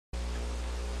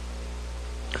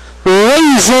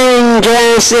racing.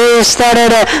 Just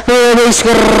started with a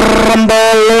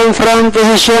scramble in front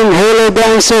position. Halo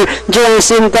Dancer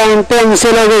just in time.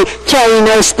 Pencil away.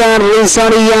 China Star is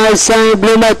on the outside.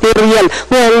 Blue Material.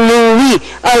 Well, Louis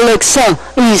Alexa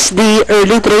is the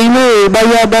early trainer by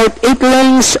about 8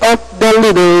 lengths of the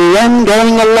leader. And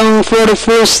going along for the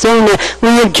first turn, we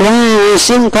are just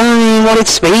in time on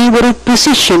its favorite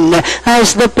position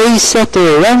as the pace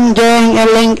setter. Enjoying a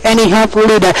length and a half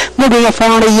lead. Moving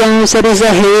upon the outside is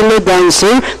a Halo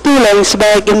Dancer. 2 lengths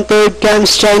back in third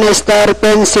comes China Star.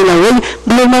 Pencil away.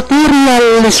 Blue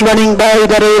Material is running by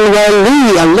the rail while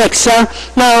Louis Alexa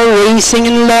now racing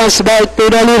in last back to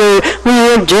the leader. We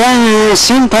are just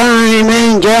in time,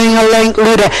 enjoying a length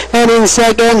lead. And in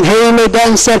second, Halo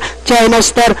Dancer. China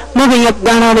Star moving up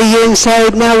down on the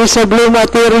inside. Now is a Blue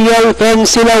Material.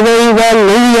 Pencil away while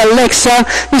Louis Alexa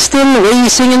is still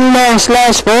racing in last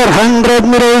 400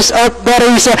 meters of the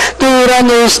race. 2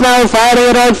 runners now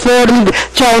firing out for lead.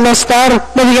 China Star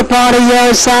moving upon the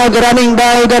outside, running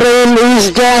by the rail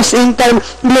is just in time.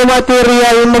 Blue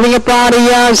Material moving upon the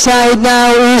outside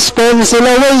now is Pencil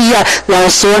away.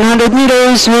 Last 100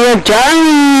 meters we have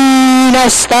China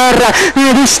Star,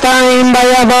 this time by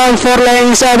about 4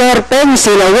 lengths over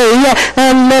Pencil away,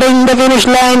 and nearing the finish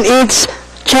line it's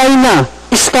China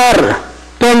Star.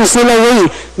 Pencil away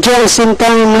just in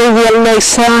time. Louis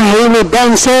Alexa, Halo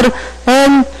Dancer,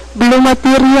 and Blue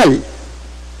Material.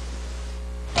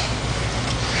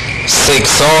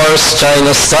 6 horse,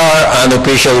 China Star,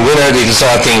 unofficial winner dito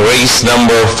sa ating race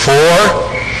number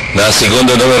 4. Na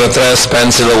segundo numero 3,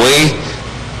 Pencil Away.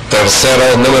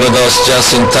 Tercero, numero 2,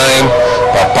 Just in Time.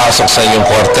 Papasok sa inyong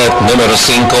quartet, numero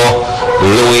 5,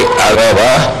 Louis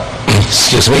Alexa.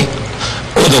 Excuse me.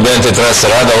 1.23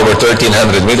 Serrada over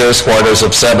 1,300 meters, quarters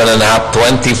of 7.5,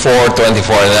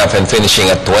 24.5, and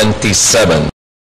finishing at 27.